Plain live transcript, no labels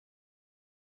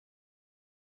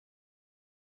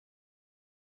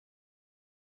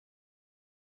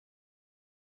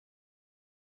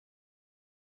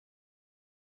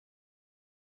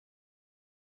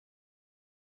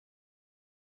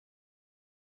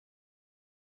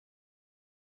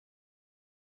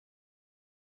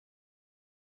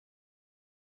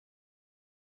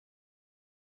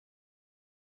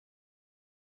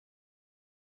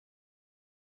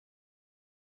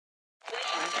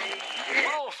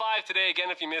105 today again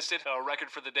if you missed it, a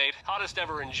record for the date. Hottest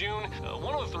ever in June.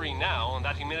 103 now, and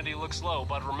that humidity looks low,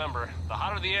 but remember, the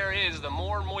hotter the air is, the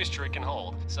more moisture it can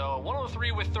hold. So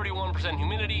 103 with 31%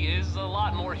 humidity is a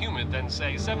lot more humid than,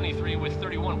 say, 73 with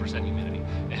 31% humidity.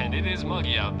 And it is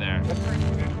muggy out there.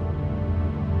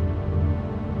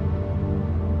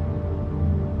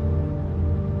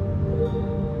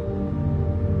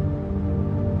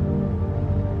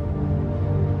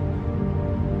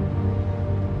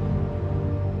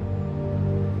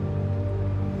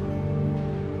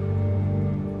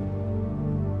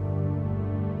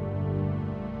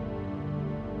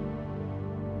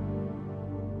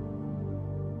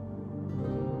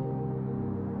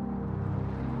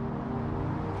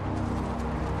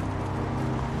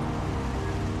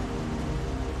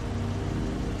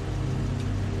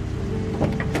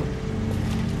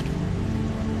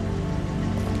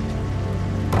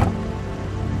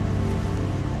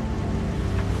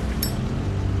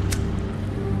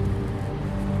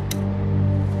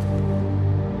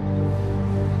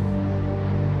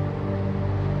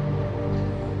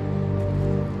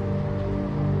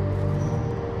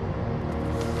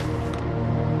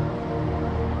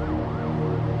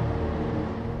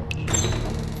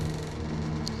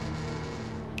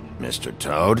 Mr.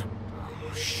 Toad?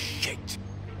 Oh, shit.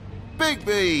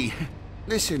 Bigby!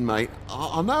 Listen, mate,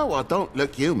 I know I don't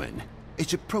look human.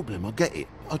 It's a problem, I get it.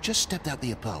 I just stepped out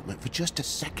the apartment for just a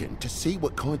second to see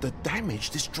what kind of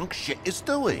damage this drunk shit is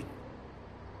doing.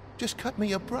 Just cut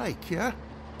me a break, yeah?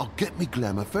 I'll get me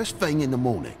glamour first thing in the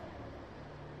morning.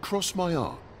 Cross my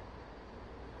heart.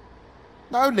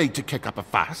 No need to kick up a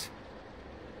fuss.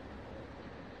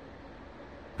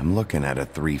 I'm looking at a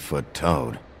 3-foot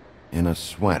toad. In a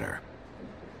sweater.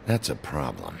 That's a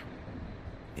problem.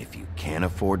 If you can't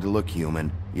afford to look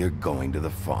human, you're going to the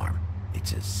farm.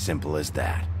 It's as simple as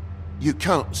that. You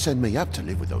can't send me up to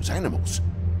live with those animals.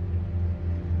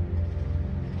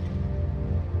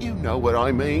 You know what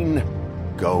I mean.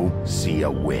 Go see a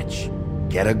witch.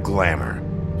 Get a glamour.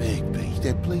 Bigby,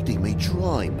 they're bleeding me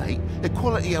dry, mate. The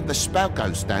quality of the spout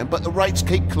goes down, but the rates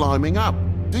keep climbing up.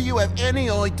 Do you have any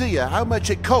idea how much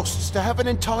it costs to have an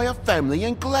entire family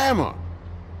in glamour?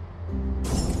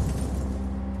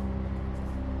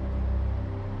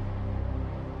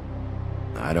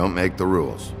 I don't make the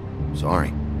rules.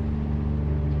 Sorry.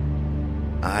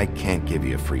 I can't give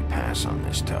you a free pass on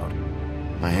this, Toad.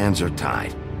 My hands are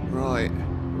tied. Right.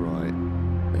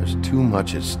 There's too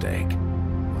much at stake.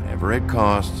 Whatever it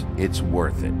costs, it's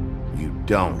worth it. You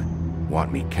don't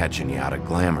want me catching you out of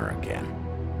glamour again.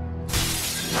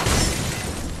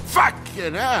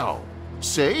 Fucking hell!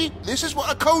 See? This is what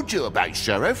I told you about,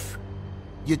 Sheriff.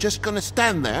 You're just gonna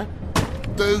stand there?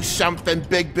 Do something,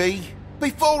 Bigby,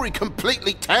 before he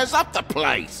completely tears up the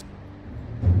place!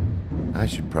 I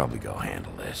should probably go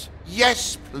handle this.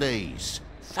 Yes, please.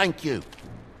 Thank you.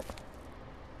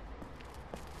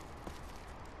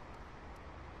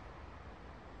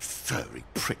 Furry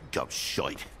prick gob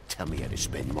shite. Tell me how to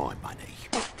spend my money.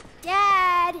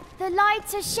 Dad, the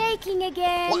lights are shaking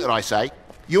again. What did I say?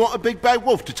 You want a big bad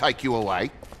wolf to take you away?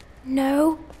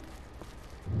 No.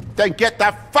 Then get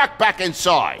the fuck back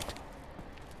inside!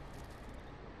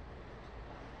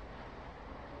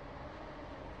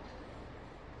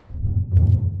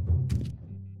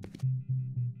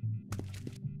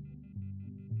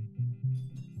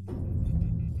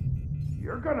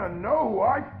 You're gonna know who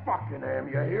I fucking am,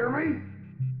 you hear me?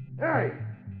 Hey,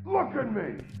 look at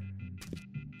me!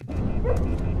 Just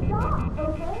stop,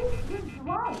 okay? You're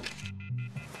drunk.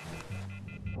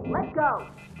 Let go.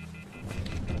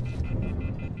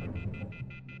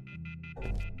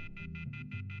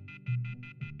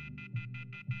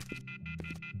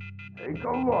 Take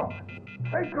a look.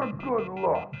 Take a good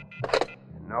look.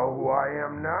 You know who I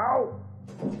am now?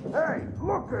 Hey,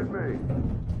 look at me!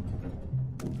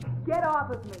 Get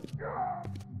off of me.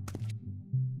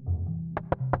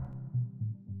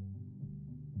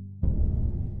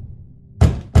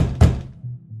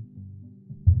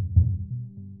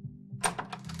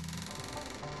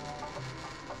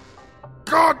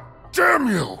 God damn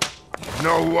you! You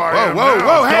know who I am now?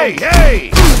 Whoa,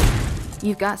 hey!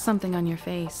 You've got something on your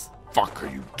face. Fuck are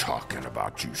you talking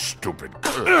about, you stupid...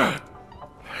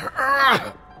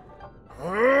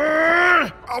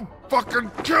 I'll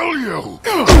fucking kill you!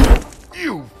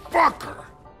 You fucker!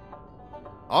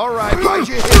 All right, bite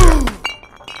your head.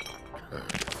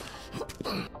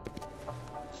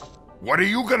 What are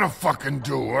you gonna fucking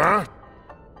do, huh?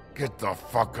 Get the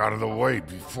fuck out of the way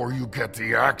before you get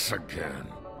the axe again.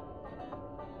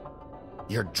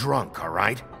 You're drunk, all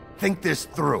right? Think this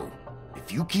through.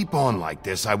 If you keep on like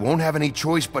this, I won't have any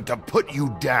choice but to put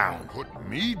you down. Put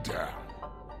me down?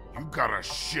 You got a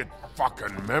shit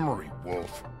fucking memory,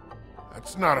 Wolf.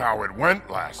 That's not how it went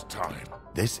last time.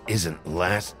 This isn't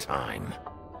last time.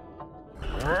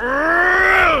 You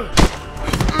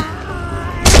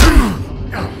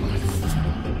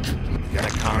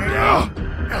gotta calm down.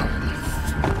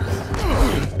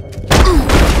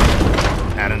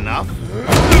 Had enough?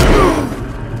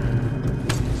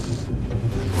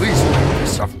 Please make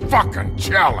this a fucking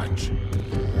challenge.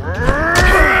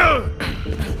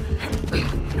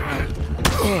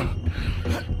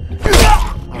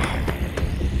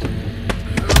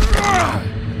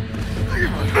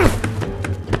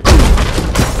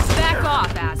 Back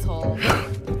off, asshole.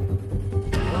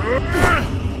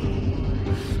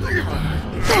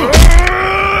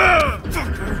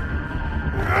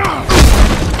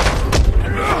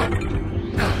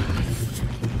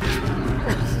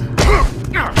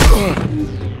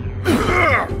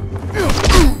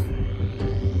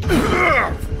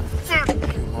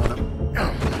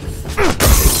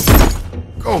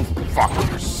 Go fuck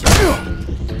yourself.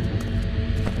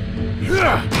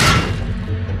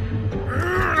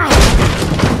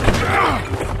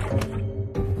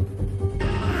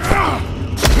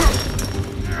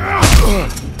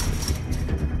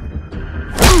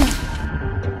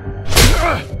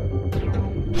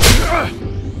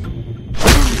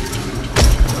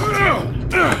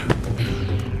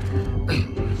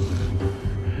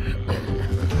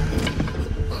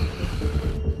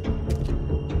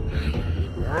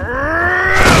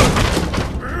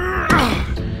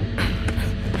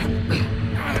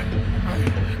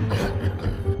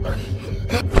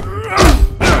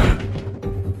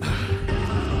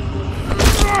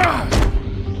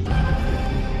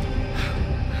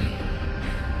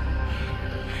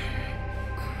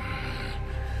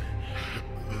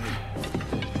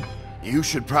 You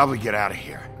should probably get out of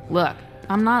here. Look,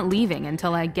 I'm not leaving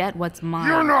until I get what's mine.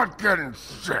 You're not getting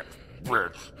shit,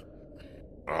 bitch.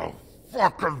 I'll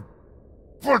fucking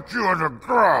put you on the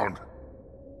ground.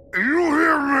 You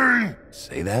hear me?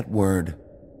 Say that word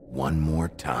one more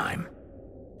time.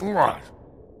 What?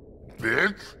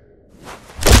 Bitch?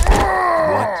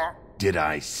 What did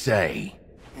I say?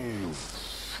 You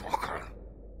fucking...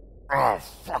 Oh,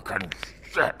 fucking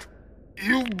shit.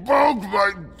 You bugged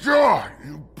my jaw,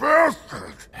 you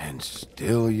bastard! And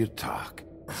still you talk.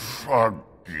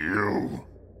 Fuck you.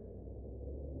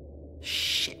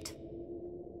 Shit.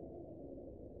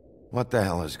 What the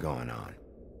hell is going on?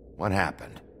 What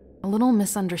happened? A little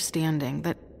misunderstanding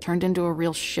that turned into a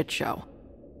real shit show.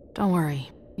 Don't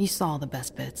worry, you saw the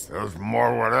best bits. There's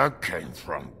more where that came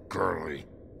from, girly.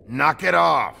 Knock it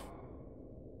off!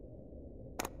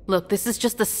 Look, this is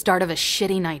just the start of a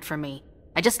shitty night for me.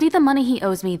 I just need the money he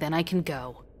owes me, then I can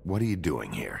go. What are you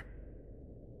doing here?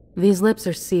 These lips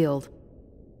are sealed.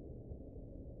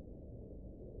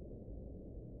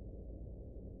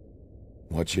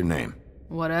 What's your name?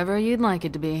 Whatever you'd like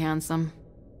it to be, handsome.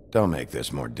 Don't make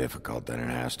this more difficult than it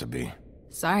has to be.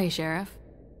 Sorry, Sheriff.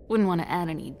 Wouldn't want to add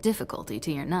any difficulty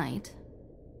to your night.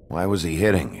 Why was he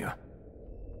hitting you?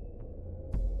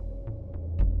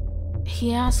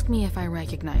 He asked me if I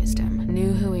recognized him,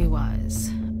 knew who he was.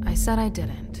 I said I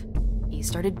didn't. He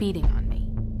started beating on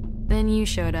me. Then you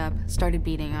showed up, started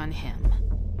beating on him.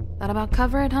 That about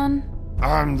cover it, hun?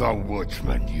 I'm the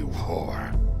woodsman, you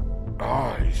whore.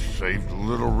 I saved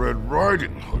Little Red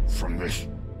Riding Hood from this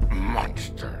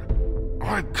monster.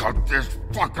 I cut this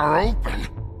fucker open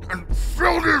and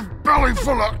filled his belly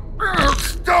full of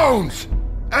stones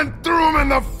and threw him in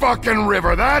the fucking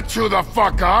river. That's who the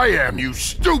fuck I am, you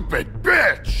stupid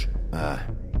bitch!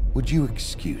 Would you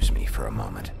excuse me for a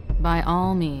moment? By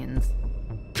all means.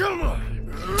 Come on!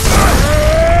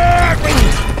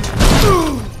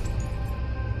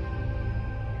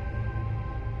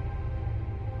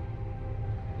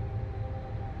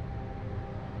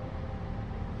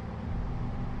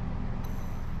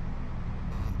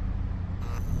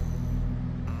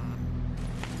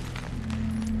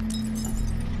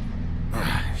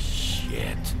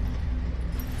 Shit.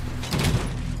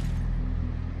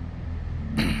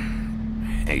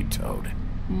 Hey, Toad.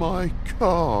 My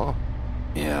car.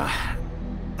 Yeah.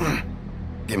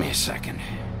 Give me a second.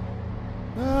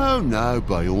 Oh no,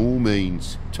 by all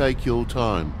means. Take your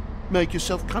time. Make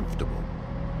yourself comfortable.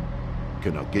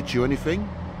 Can I get you anything?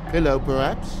 Pillow,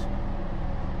 perhaps?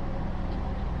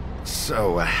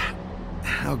 So,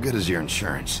 how good is your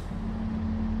insurance?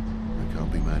 I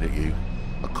can't be mad at you.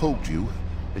 I called you,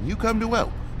 and you come to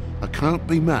help. I can't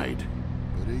be mad.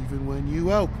 But even when you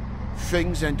help,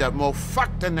 things end up more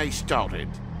fucked than they started.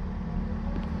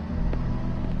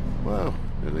 Well,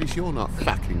 at least you're not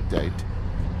fucking dead.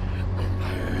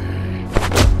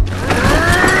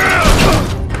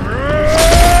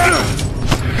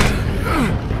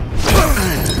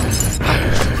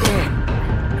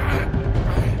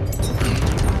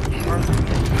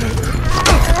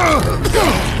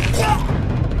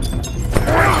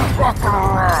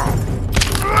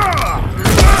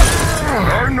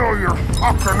 you're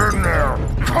fucking in there!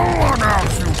 Come on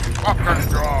out, you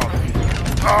fucking dog!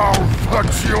 I'll put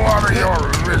you out of your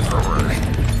misery!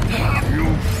 You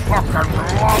fucking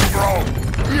mongrel!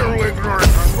 You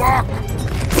ignorant fuck!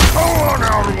 Come on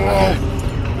out, Wolf!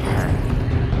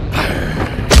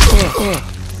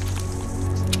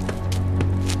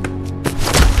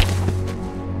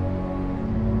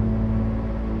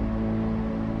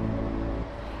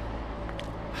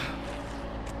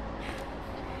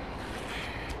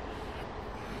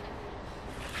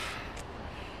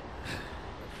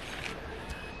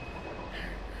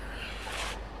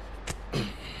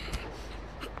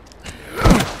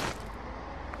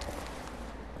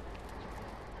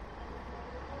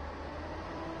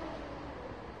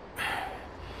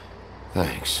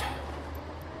 Thanks.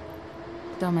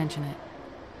 Don't mention it.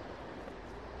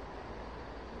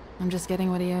 I'm just getting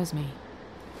what he owes me.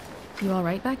 You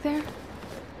alright back there?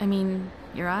 I mean,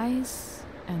 your eyes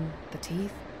and the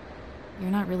teeth?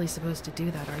 You're not really supposed to do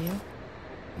that, are you?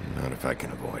 Not if I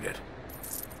can avoid it.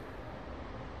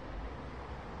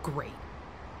 Great.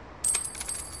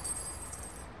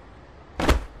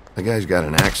 The guy's got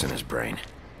an axe in his brain.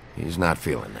 He's not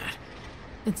feeling that.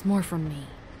 It's more from me.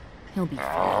 He'll be fine.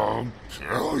 I'll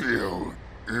kill you,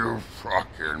 you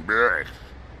fucking bitch.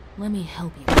 Let me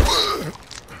help you.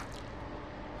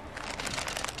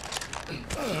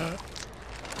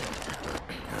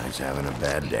 Guy's having a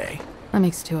bad day. That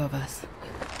makes two of us.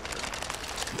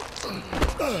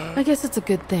 I guess it's a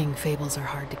good thing fables are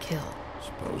hard to kill.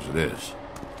 Suppose it is.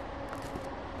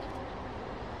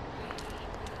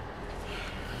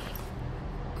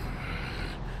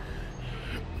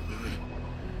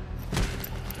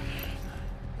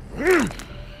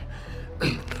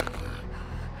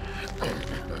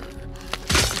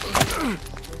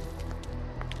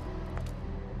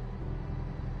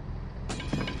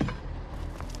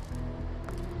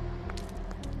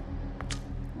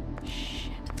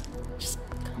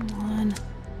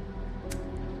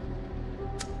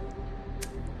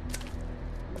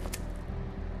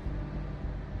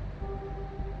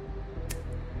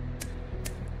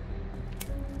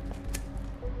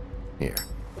 Here.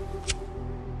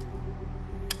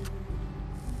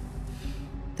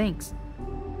 Thanks.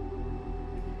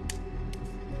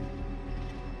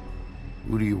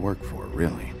 Who do you work for,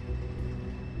 really?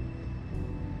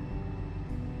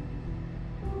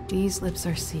 Dee's lips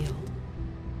are sealed.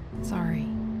 Sorry.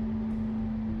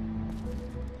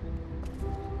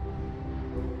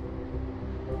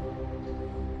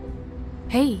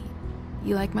 Hey,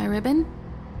 you like my ribbon?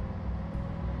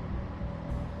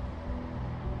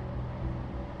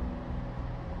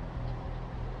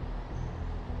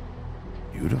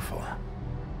 Beautiful.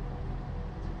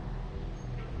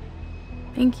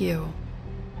 Thank you.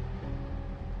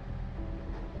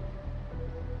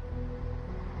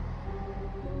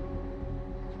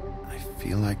 I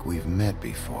feel like we've met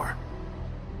before.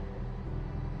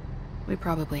 We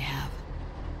probably have.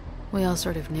 We all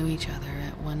sort of knew each other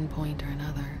at one point or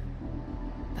another.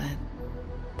 But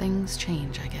things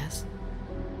change, I guess.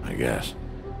 I guess.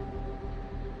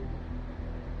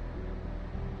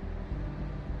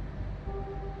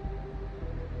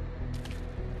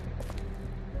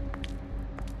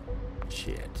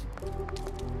 Shit.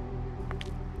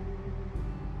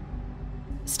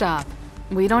 Stop.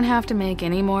 We don't have to make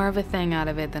any more of a thing out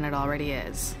of it than it already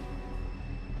is.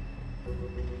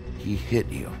 He hit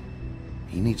you.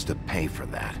 He needs to pay for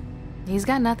that. He's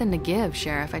got nothing to give,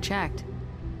 Sheriff. I checked.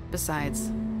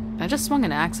 Besides, I just swung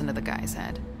an axe into the guy's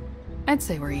head. I'd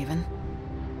say we're even.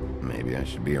 Maybe I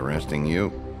should be arresting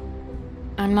you.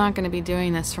 I'm not going to be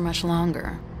doing this for much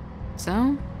longer.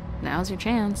 So, now's your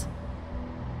chance.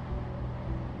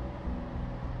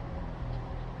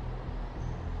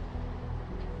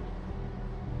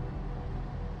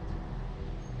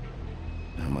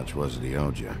 How much was it he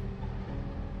owed you?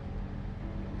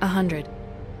 100.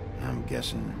 I'm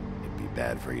guessing it'd be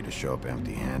bad for you to show up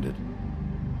empty-handed.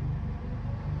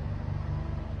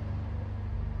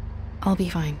 I'll be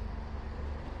fine.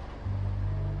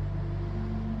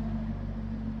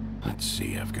 Let's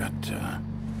see, I've got,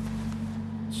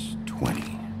 it's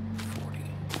 20, 40,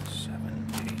 7,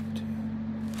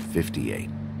 8, 58.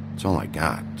 It's all I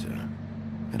got.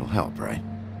 It'll help, right?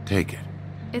 Take it.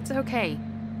 It's okay.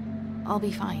 I'll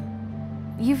be fine.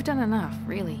 You've done enough,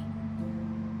 really.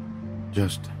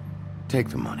 Just take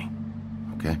the money,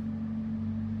 okay?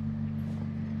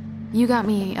 You got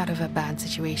me out of a bad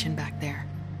situation back there.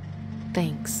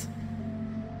 Thanks.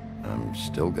 I'm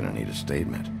still gonna need a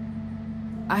statement.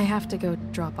 I have to go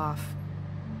drop off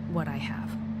what I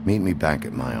have. Meet me back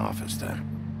at my office,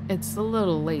 then. It's a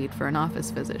little late for an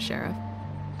office visit, Sheriff.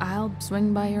 I'll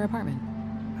swing by your apartment.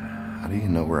 How do you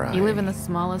know where I... You live in the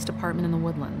smallest apartment in the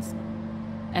Woodlands.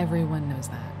 Everyone knows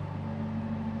that.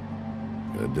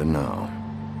 Good to know.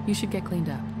 You should get cleaned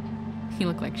up. You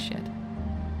look like shit.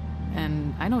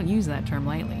 And I don't use that term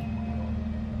lightly.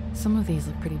 Some of these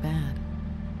look pretty bad.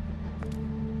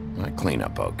 I clean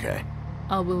up okay.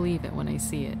 I'll believe it when I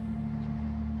see it.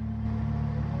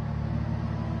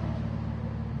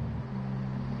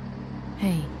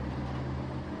 Hey.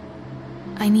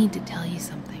 I need to tell you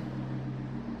something.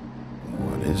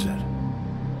 What is it?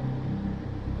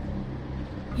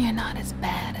 You're not as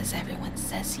bad as everyone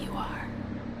says you are.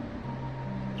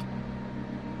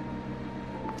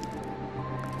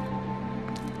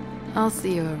 I'll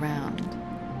see you around,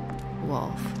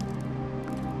 Wolf.